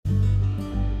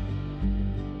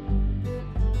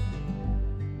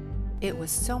It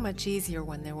was so much easier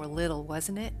when they were little,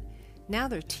 wasn't it? Now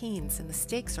they're teens and the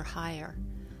stakes are higher.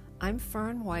 I'm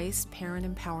Fern Weiss, Parent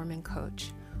Empowerment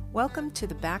Coach. Welcome to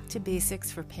the Back to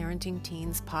Basics for Parenting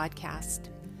Teens podcast.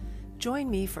 Join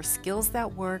me for skills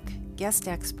that work, guest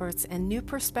experts, and new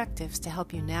perspectives to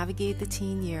help you navigate the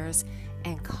teen years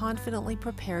and confidently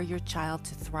prepare your child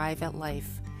to thrive at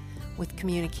life. With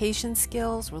communication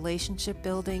skills, relationship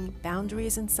building,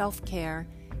 boundaries, and self-care,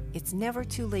 it's never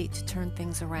too late to turn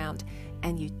things around,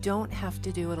 and you don't have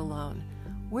to do it alone.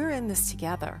 We're in this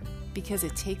together because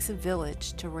it takes a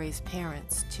village to raise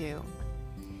parents, too.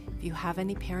 If you have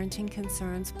any parenting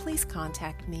concerns, please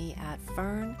contact me at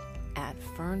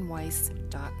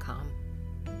fern@fernweiss.com.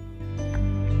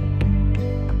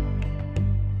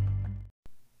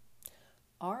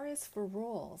 R is for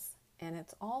rules, and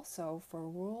it's also for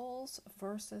rules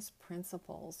versus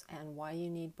principles and why you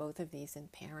need both of these in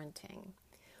parenting.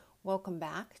 Welcome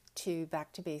back to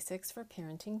Basics for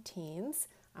Parenting Teens.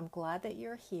 I'm glad that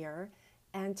you're here,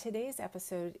 and today's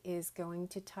episode is going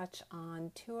to touch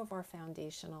on two of our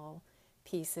foundational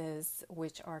pieces,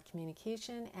 which are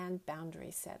communication and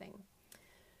boundary setting.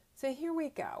 So here we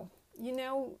go. You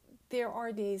know, there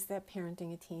are days that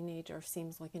parenting a teenager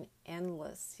seems like an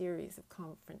endless series of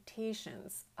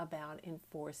confrontations about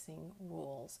enforcing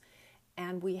rules.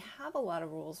 And we have a lot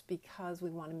of rules because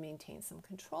we want to maintain some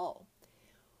control.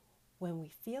 When we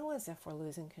feel as if we're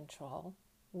losing control,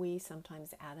 we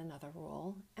sometimes add another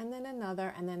rule, and then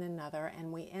another,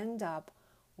 and we end up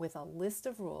with a list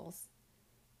of rules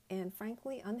and,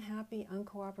 frankly, unhappy,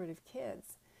 uncooperative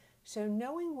kids. So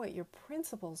knowing what your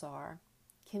principles are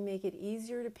can make it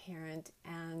easier to parent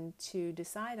and to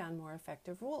decide on more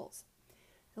effective rules.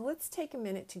 So let's take a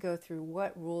minute to go through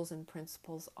what rules and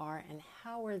principles are and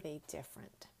how are they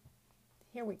different.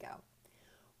 Here we go.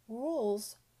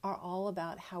 Rules are all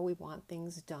about how we want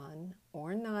things done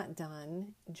or not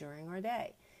done during our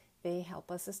day. They help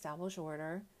us establish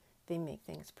order. They make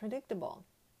things predictable.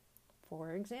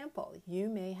 For example, you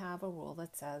may have a rule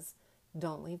that says,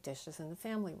 don't leave dishes in the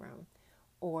family room,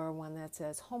 or one that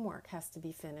says homework has to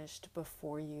be finished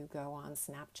before you go on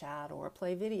Snapchat or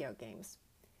play video games.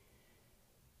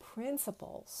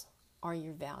 Principles are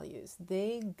your values.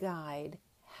 They guide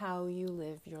how you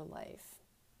live your life.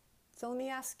 So let me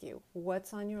ask you,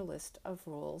 what's on your list of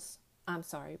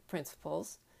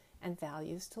principles and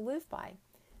values to live by?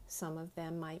 Some of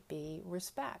them might be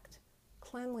respect,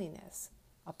 cleanliness,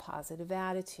 a positive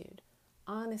attitude,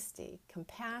 honesty,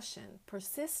 compassion,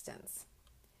 persistence.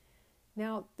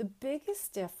 Now, the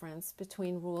biggest difference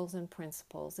between rules and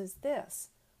principles is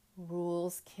this: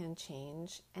 rules can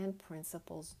change and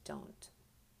principles don't.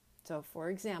 So, for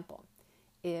example,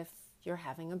 if you're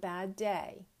having a bad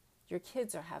day, your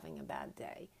kids are having a bad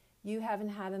day, you haven't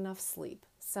had enough sleep,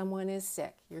 someone is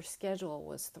sick, your schedule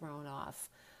was thrown off,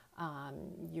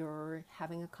 you're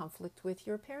having a conflict with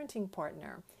your parenting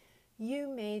partner, you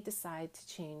may decide to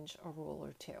change a rule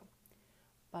or two.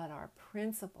 But our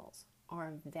principles,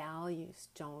 our values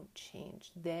don't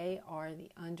change. They are the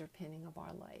underpinning of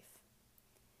our life.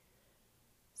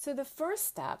 So the first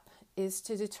step is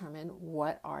to determine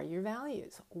what are your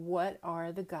values? What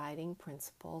are the guiding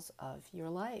principles of your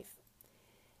life?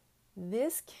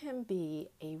 This can be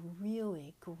a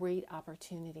really great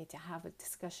opportunity to have a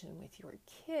discussion with your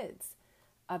kids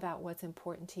about what's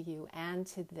important to you and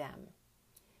to them.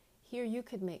 Here you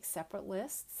could make separate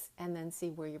lists and then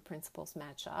see where your principles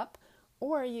match up,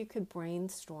 or you could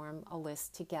brainstorm a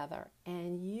list together,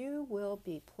 and you will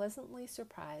be pleasantly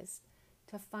surprised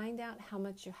to find out how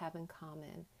much you have in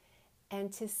common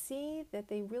and to see that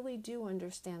they really do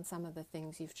understand some of the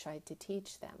things you've tried to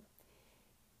teach them.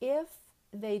 If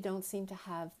they don't seem to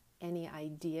have any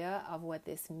idea of what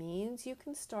this means, you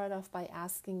can start off by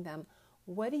asking them,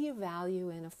 what do you value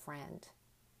in a friend?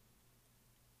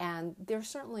 And they're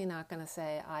certainly not going to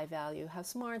say, I value how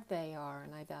smart they are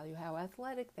and I value how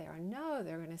athletic they are. No,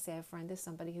 they're going to say a friend is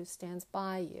somebody who stands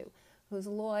by you, who's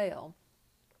loyal,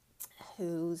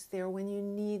 who's there when you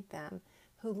need them,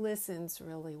 who listens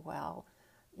really well.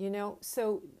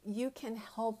 So you can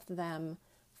help them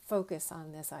focus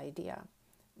on this idea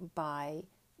by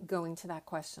going to that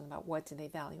question about what do they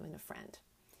value in a friend.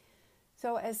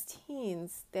 So as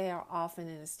teens, they are often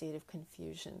in a state of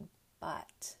confusion,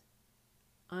 but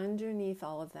underneath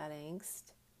all of that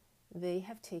angst, they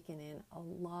have taken in a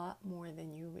lot more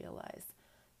than you realize.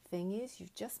 Thing is, you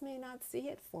just may not see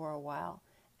it for a while.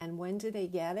 And when do they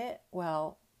get it?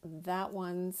 Well, that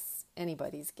one's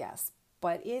anybody's guess,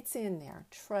 but it's in there.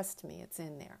 Trust me, it's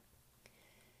in there.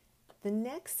 The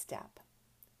next step,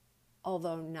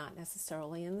 although not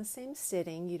necessarily in the same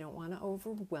sitting, you don't want to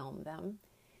overwhelm them,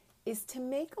 is to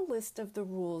make a list of the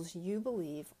rules you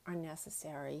believe are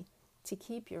necessary to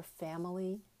keep your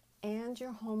family and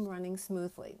your home running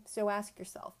smoothly. So ask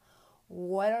yourself,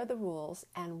 what are the rules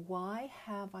and why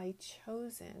have I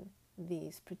chosen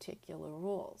these particular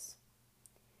rules?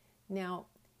 Now,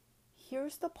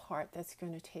 here's the part that's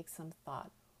going to take some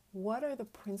thought. What are the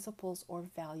principles or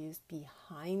values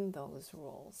behind those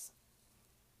rules?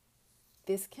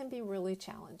 This can be really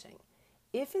challenging.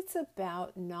 If it's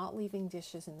about not leaving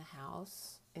dishes in the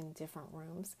house, in different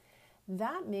rooms,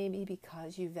 that may be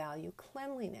because you value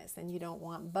cleanliness and you don't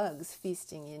want bugs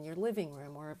feasting in your living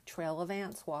room or a trail of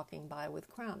ants walking by with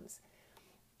crumbs.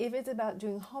 If it's about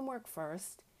doing homework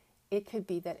first, it could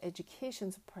be that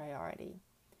education's a priority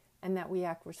and that we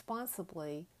act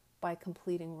responsibly by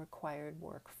completing required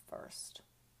work first.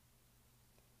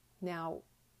 Now,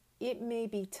 it may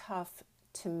be tough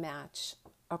to match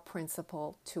a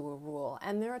principle to a rule,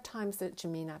 and there are times that you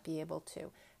may not be able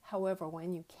to. However,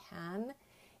 when you can,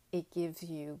 it gives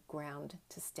you ground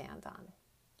to stand on.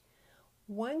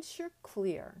 Once you're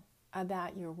clear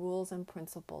about your rules and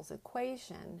principles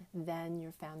equation, then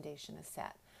your foundation is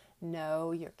set.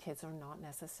 No, your kids are not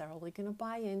necessarily going to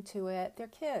buy into it. They're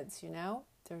kids,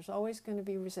 There's always going to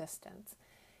be resistance.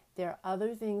 There are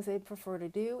other things they prefer to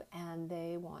do, and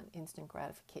they want instant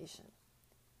gratification.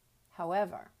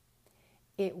 However,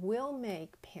 it will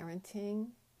make parenting,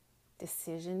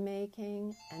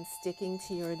 decision-making, and sticking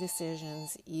to your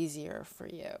decisions easier for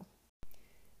you.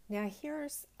 Now,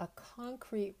 here's a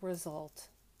concrete result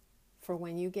for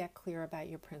when you get clear about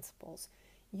your principles.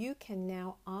 You can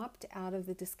now opt out of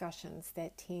the discussions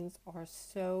that teens are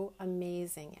so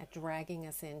amazing at dragging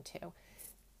us into.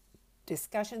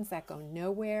 Discussions that go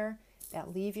nowhere,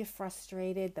 that leave you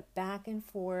frustrated, the back and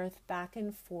forth,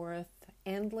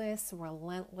 endless,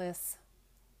 relentless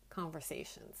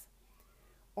conversations.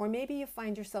 Or maybe you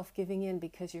find yourself giving in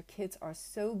because your kids are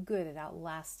so good at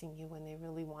outlasting you when they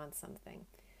really want something.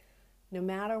 No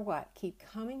matter what, keep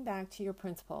coming back to your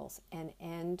principles and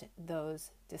end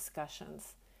those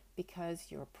discussions because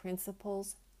your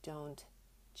principles don't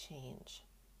change,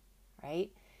 right?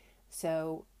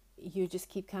 So you just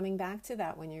keep coming back to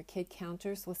that. When your kid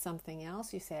counters with something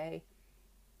else, you say,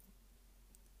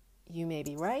 you may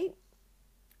be right.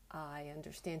 I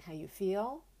understand how you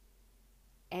feel.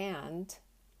 And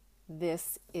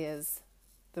this is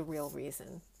the real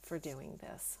reason for doing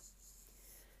this.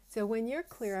 So when you're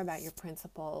clear about your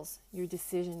principles, your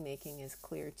decision making is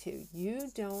clear too. You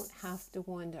don't have to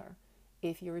wonder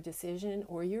if your decision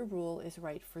or your rule is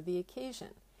right for the occasion.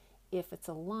 If it's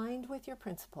aligned with your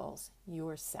principles,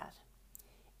 you're set.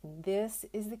 And this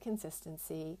is the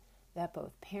consistency that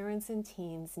both parents and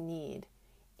teens need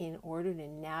in order to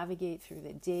navigate through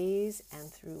the days and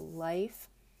through life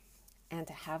and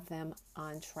to have them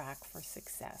on track for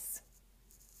success.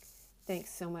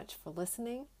 Thanks so much for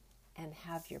listening and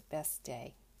have your best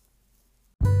day.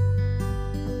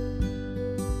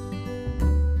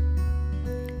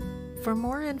 For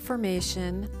more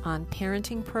information on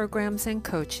parenting programs and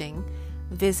coaching,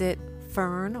 visit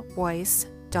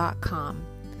fernweiss.com.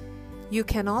 You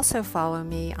can also follow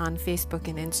me on Facebook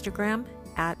and Instagram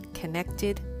at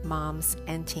Connected Moms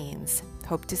and Teens.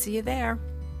 Hope to see you there.